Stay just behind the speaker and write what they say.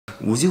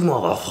Was you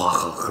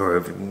motherfucker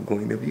crippin'?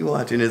 Queen, if you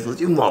watching this, was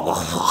you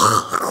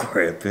motherfucker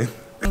crippin'?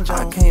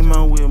 I came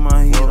out with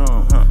my heat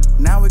on, huh?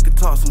 Now we can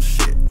talk some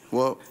shit.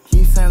 Whoa.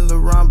 He Saint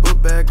Laurent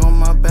book bag on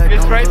my back.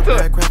 Don't look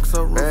back, cracks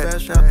up real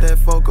fast. Shot that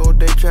Fogo,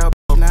 they chow.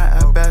 Now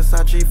at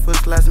Versace,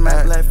 foot glass,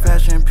 matte black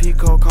fashion.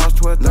 Pico cost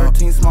 12,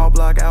 13, small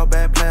block, out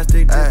bad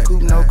plastic. Dip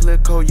coupe, no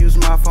click code, use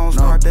my phone.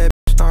 Start that,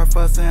 start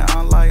fussing.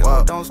 I'm like,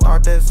 oh, don't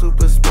start that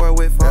super sport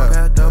with fuck.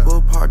 Got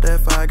double part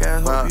that 5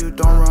 guys. Hope you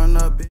don't run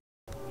up it.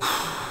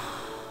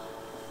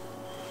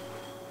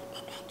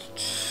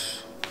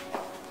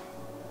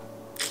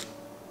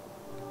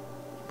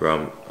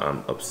 Bro,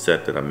 I'm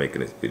upset that I'm making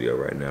this video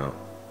right now.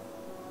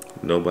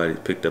 Nobody's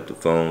picked up the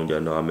phone.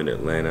 Y'all know I'm in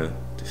Atlanta.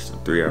 This is a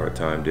 3-hour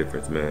time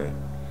difference, man.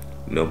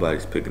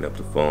 Nobody's picking up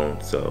the phone,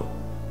 so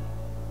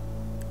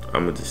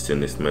I'm gonna just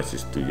send this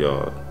message to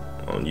y'all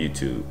on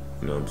YouTube.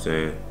 You know what I'm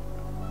saying?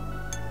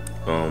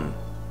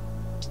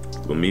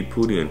 With me,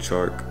 Pootie, and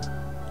Chark, you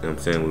know what I'm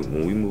saying?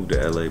 When we moved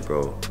to LA,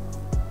 bro,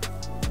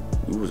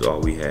 we was all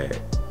we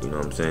had. You know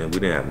what I'm saying? We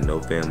didn't have no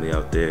family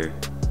out there.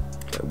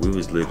 Like, we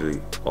was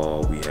literally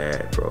all we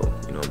had, bro.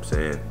 You know what I'm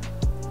saying?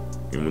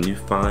 And when you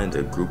find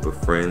a group of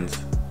friends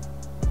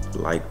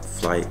like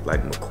Flight,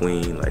 like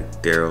McQueen,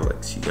 like Daryl,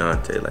 like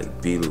Shiante,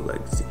 like Belu, like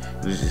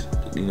it was just,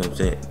 you know what I'm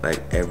saying?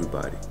 Like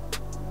everybody,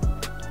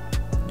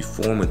 you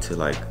form into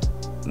like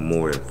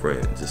more than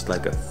friends. It's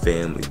like a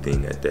family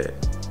thing at that.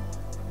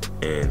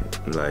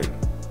 And like,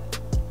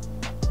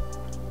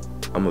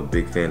 I'm a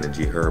big fan of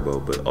G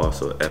Herbo, but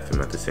also F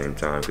him at the same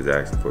time because I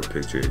asked him for a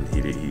picture and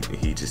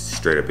he just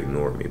straight up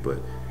ignored me.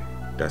 But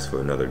that's for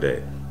another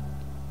day.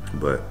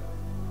 But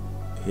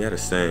he had a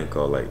saying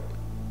called like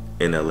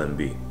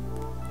NLMB.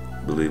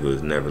 Believe it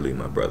was never leave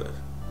my brothers.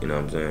 You know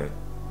what I'm saying?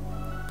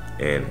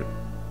 And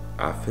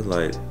I feel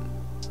like,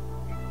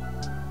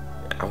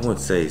 I wouldn't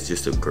say it's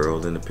just a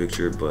girl in the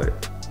picture,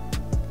 but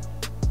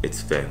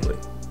it's family.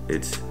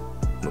 It's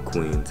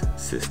McQueen's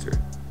sister.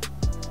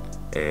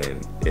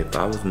 And if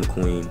I was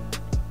McQueen,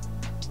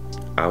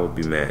 I would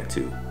be mad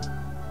too.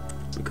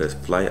 Because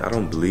Flight, I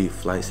don't believe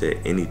Flight said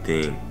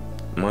anything.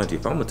 Mind you,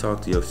 if I'm gonna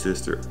talk to your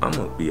sister, I'm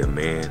gonna be a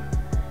man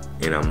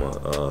and I'm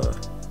gonna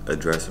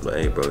address her like,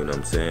 hey bro, you know what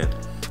I'm saying?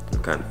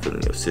 I'm kind of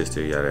feeling your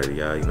sister, yada yada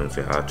yada, you know what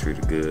I'm saying? I'll treat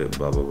her good,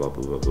 blah blah blah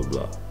blah blah blah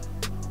blah.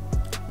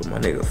 But my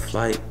nigga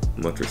Flight,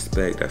 much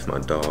respect, that's my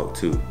dog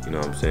too, you know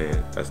what I'm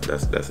saying?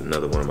 That's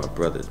another one of my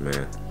brothers,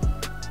 man.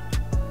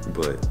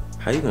 But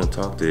how you gonna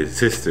talk to his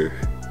sister?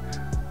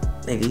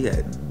 Nigga, you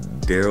got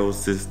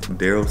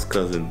Daryl's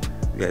cousin,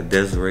 you got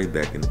Desiree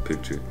back in the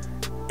picture,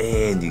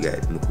 and you got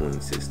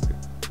McQueen's sister.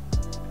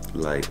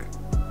 Like,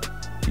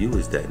 you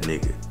was that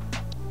nigga.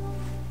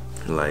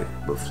 Like,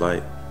 but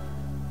Flight,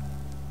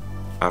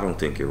 I don't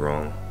think you're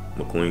wrong.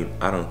 McQueen,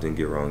 I don't think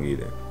you're wrong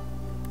either.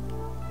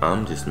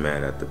 I'm just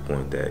mad at the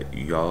point that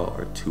y'all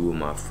are two of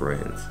my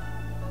friends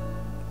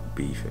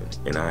beefing,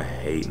 and I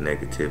hate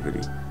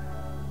negativity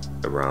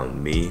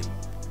around me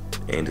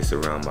and just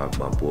around my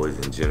boys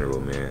in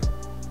general, man.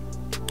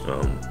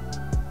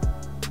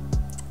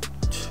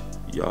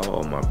 Y'all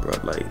are my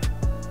brother. Like,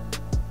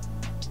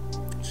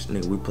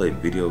 nigga, we play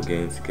video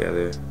games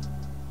together.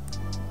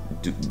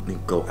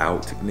 Go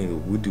out,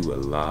 nigga. We do a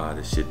lot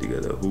of shit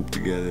together. Hoop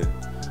together.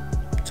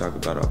 Talk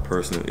about our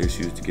personal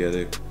issues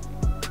together.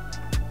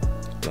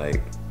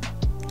 Like,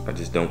 I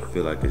just don't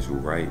feel like it's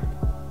right.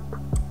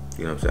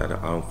 You know what I'm saying?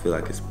 I don't feel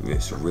like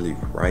it's really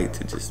right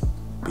to just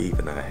beef,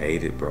 and I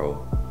hate it,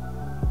 bro.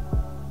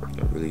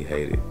 I really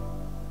hate it.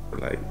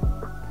 Like,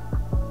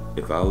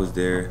 if I was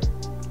there,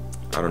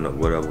 I don't know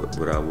what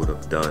I would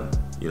have done.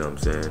 You know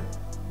what I'm saying?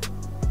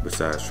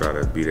 Besides try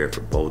to be there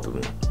for both of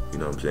them. You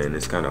know what I'm saying?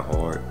 It's kind of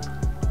hard.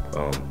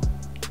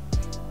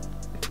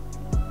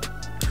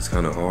 It's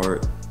kind of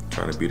hard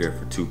trying to be there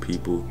for two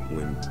people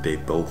when they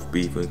both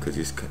beefing, because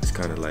it's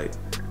kind of like,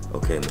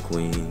 okay,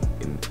 McQueen,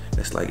 and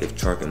that's like if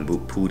Chark and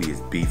Pootie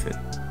is beefing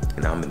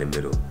and I'm in the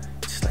middle.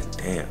 It's just like,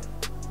 damn,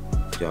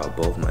 y'all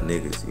both my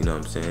niggas. You know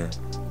what I'm saying?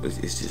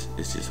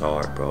 It's just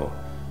hard, bro.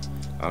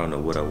 I don't know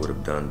what I would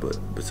have done, but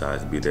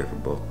besides be there for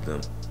both of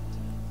them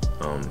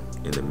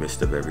in the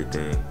midst of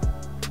everything.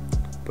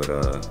 But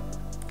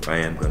I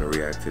am gonna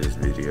react to this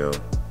video.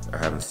 I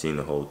haven't seen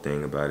the whole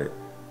thing about it.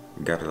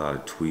 Got a lot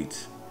of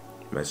tweets,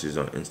 messages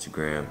on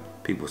Instagram.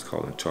 People's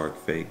calling Chark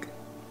fake.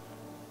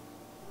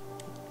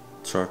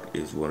 Chark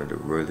is one of the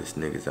realest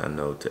niggas I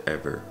know to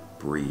ever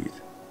breathe.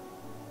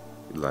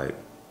 Like,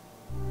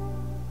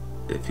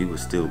 if he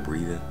was still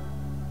breathing,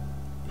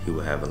 he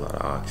would have a lot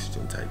of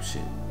oxygen type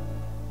shit.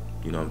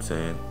 You know what I'm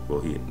saying?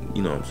 Well, you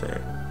know what I'm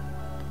saying.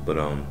 But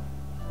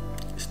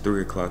it's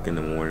 3 o'clock in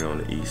the morning on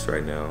the east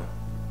right now.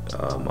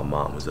 My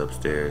mom was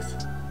upstairs.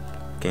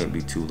 Can't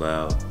be too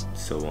loud,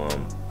 so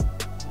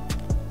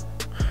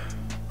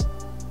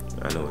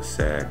I know it's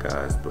sad,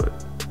 guys, but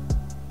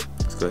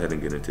let's go ahead and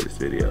get into this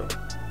video.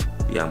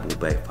 Yeah, I'm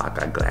back.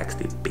 Fuck, I glaxed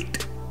the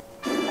beat.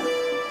 Where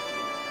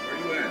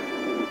you at?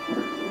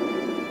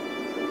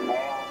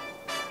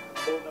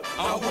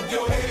 I'll whoop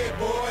your head,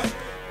 boy.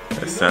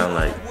 That sound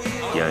like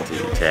Deontay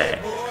the Tag.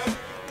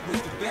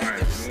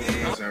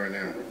 Alright, right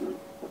now.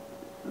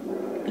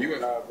 You in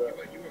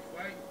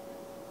flight?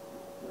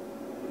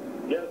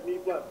 Yes, me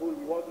flat food.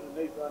 You walking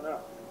the nation right now.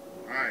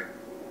 Alright.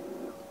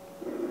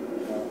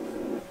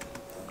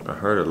 I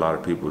heard a lot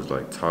of people was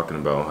like talking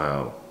about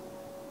how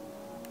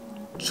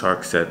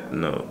Chark said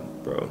no,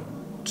 bro.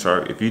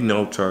 Chark, if you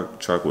know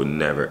Chark would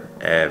never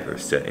ever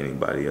set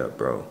anybody up,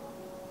 bro.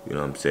 You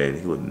know what I'm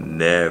saying? He would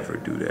never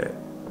do that.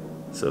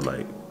 So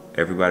like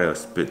everybody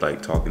else spit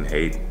like talking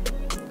hate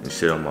and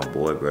shit on my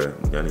boy, bro.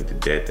 Y'all need to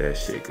dead that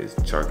shit, cause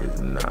Chark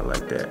is not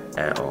like that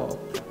at all.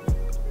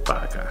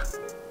 Baka.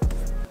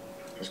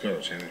 Let's go,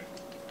 Shannon.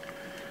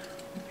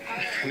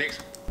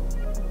 Next.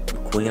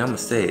 Queen, I'ma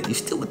say it. You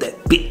still with that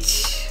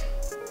bitch?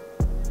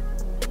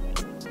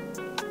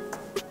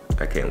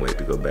 I can't wait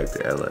to go back to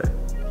LA.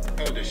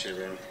 Hold this shit,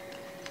 bro.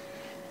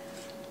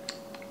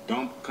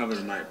 Don't cover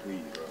the mic,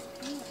 please, bro.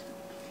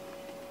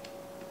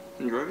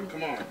 You ready?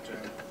 Come on,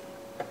 John.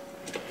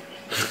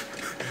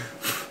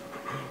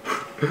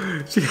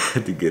 She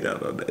had to get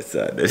out on that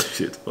side. That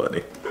shit's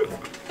funny.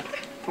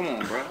 Come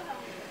on, bro.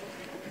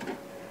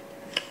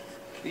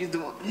 These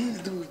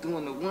dudes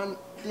doing the one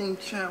thing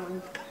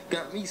challenge.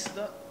 Got me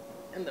stuck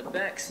in the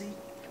back seat.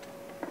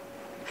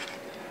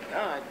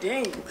 God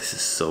dang. This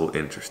is so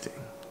interesting.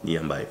 Yeah,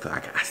 I'm like, I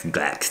got some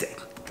black stick.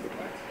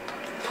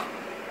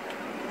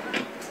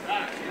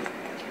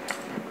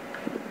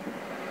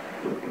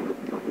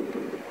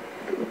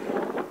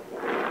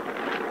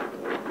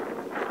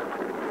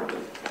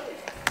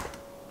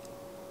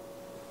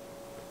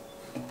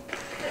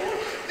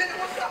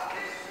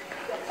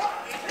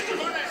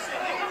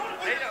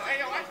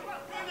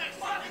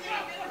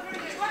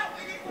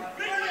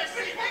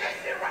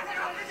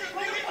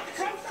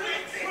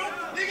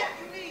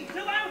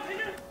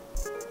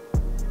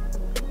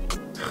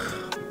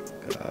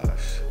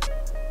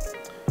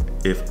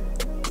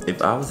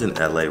 If I was in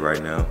LA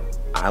right now,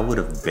 I would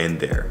have been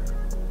there.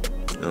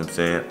 You know what I'm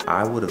saying?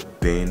 I would have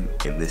been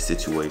in this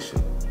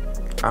situation.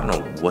 I don't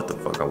know what the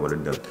fuck I would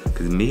have done.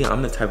 Cause me,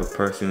 I'm the type of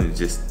person that's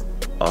just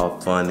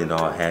all fun and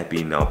all happy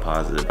and all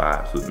positive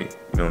vibes with me.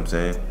 You know what I'm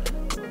saying?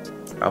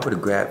 I would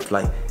have grabbed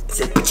like and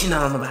said, "But you're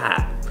not on the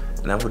vibe."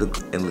 And I would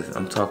have, and listen,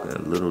 I'm talking a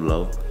little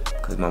low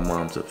cause my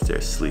mom's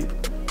upstairs asleep.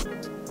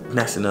 And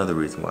that's another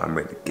reason why I'm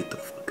ready to get the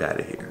fuck out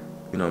of here.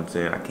 You know what I'm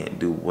saying? I can't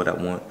do what I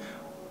want.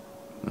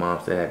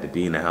 Mom said I had to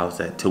be in the house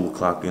at 2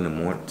 o'clock in the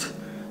morning.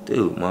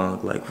 Dude,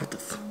 Mom, like, what the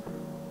fuck?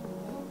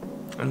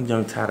 I'm a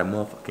young, tired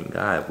motherfucking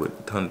guy with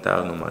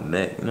 100,000 on my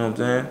neck. You know what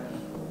I'm saying?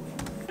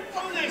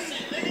 Own that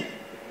shit, nigga.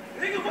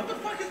 Nigga, what the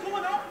fuck is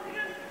going on,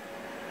 nigga?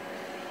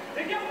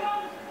 They got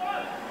all this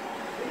fun.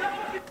 They got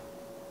fucking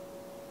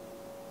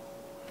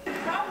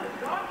problem,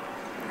 dog.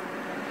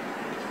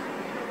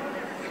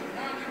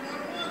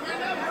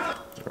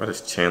 Why does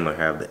Chandler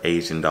have the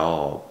Asian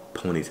doll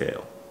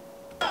ponytail?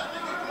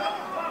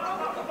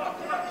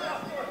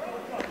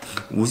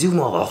 Was you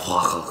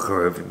motherfucker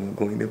crippin'?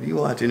 Queen, if you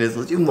watching this,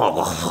 was you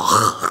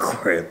motherfucker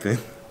crippin'?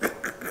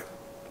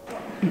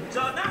 So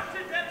that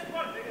shit dead as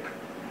fuck, nigga.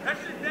 That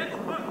shit dead as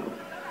fuck.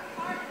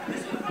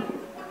 This shit fucking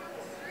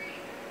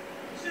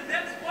shit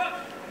dead as fuck.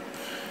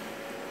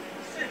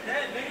 Shit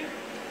dead, nigga.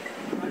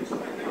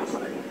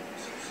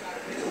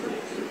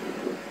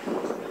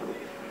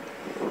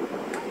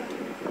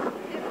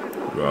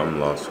 Bro, I'm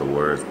lost for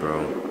words, bro.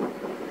 I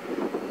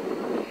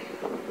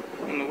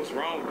don't know what's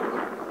wrong with you.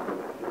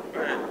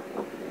 Go ahead.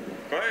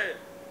 Go ahead.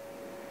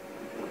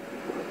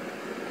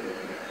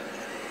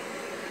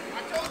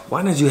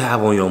 Why did you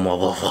have on your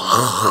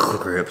motherfucker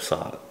grip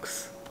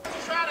socks?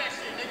 Try that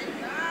shit, nigga.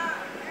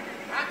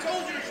 I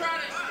told you to try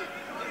that shit.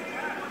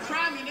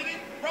 Try me, nigga.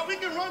 Bro, we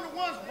can run the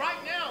ones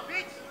right now,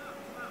 bitch. You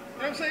know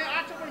what I'm saying?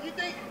 I told her, you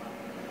think?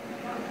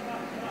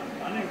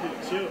 I need to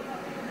chill.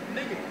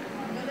 Nigga,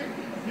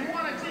 you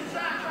want to just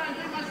try and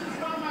get my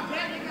sister on my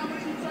back, nigga? I'm going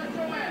to shoot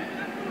your ass.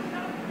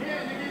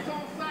 Yeah, nigga, it's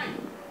on sight.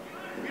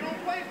 We don't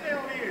play fair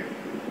over here.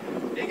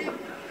 Nigga.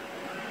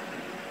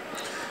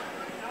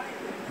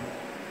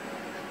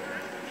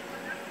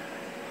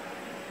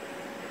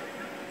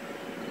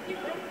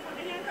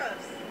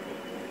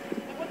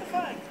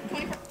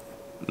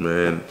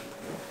 Man,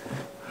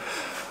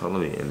 let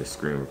me end the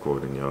screen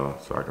recording, y'all,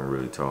 so I can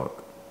really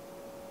talk.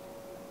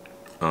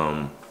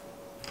 Man,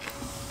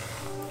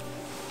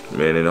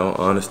 in all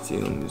honesty,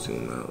 let me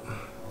zoom out.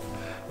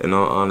 In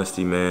all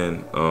honesty,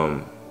 man,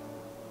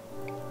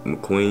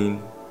 McQueen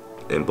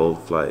and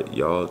both Flight,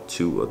 y'all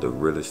two are the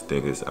realest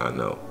niggas I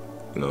know.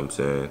 You know what I'm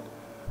saying?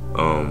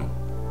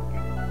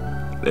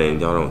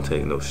 And y'all don't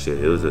take no shit.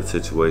 It was a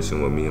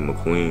situation where me and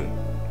McQueen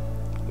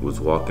was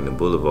walking the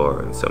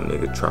boulevard and some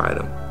nigga tried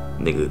him.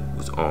 Nigga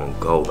was on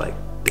go like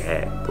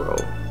that, bro.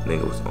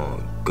 Nigga was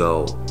on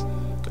go.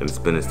 And it's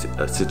been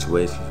a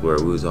situation where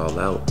we was all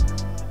out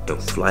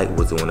and Flight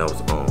was the one that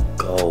was on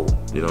go.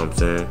 You know what I'm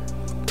saying?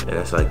 And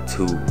that's like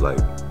two like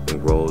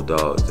road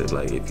dogs that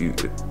like if you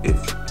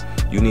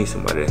need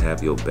somebody to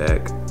have your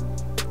back,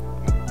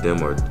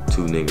 them are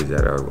two niggas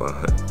that are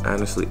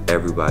honestly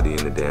everybody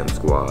in the damn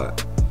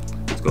squad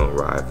is gonna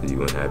ride for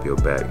you and have your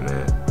back,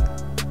 man.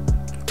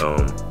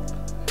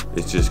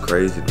 It's just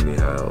crazy to me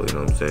how, you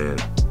know what I'm saying,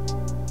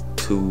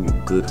 two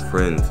good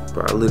friends,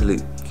 bro. I literally,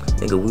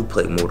 nigga, we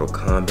play Mortal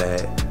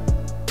Kombat,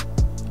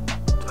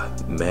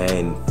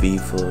 Madden,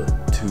 FIFA,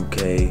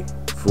 2K,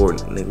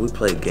 Fortnite. Nigga, we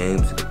play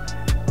games.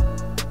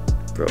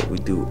 Bro, we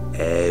do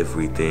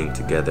everything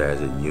together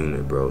as a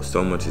unit, bro.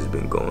 So much has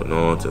been going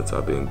on since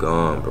I've been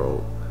gone,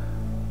 bro.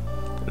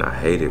 And I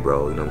hate it,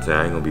 bro. You know what I'm saying?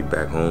 I ain't gonna be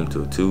back home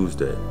till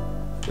Tuesday.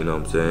 You know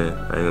what I'm saying?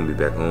 I ain't gonna be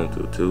back home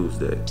till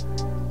Tuesday.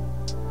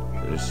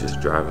 And it's just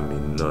driving me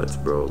nuts,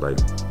 bro. Like,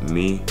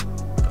 me,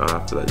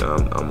 I feel like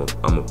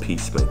I'm a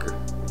peacemaker.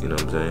 You know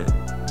what I'm saying?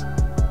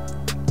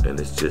 And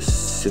it's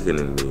just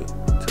sickening me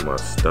to my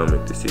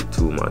stomach to see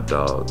two of my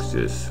dogs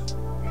just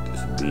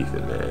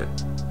beefing, man.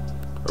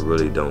 I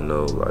really don't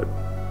know, like,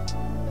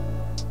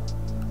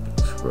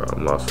 bro,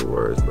 I'm lost for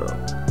words, bro.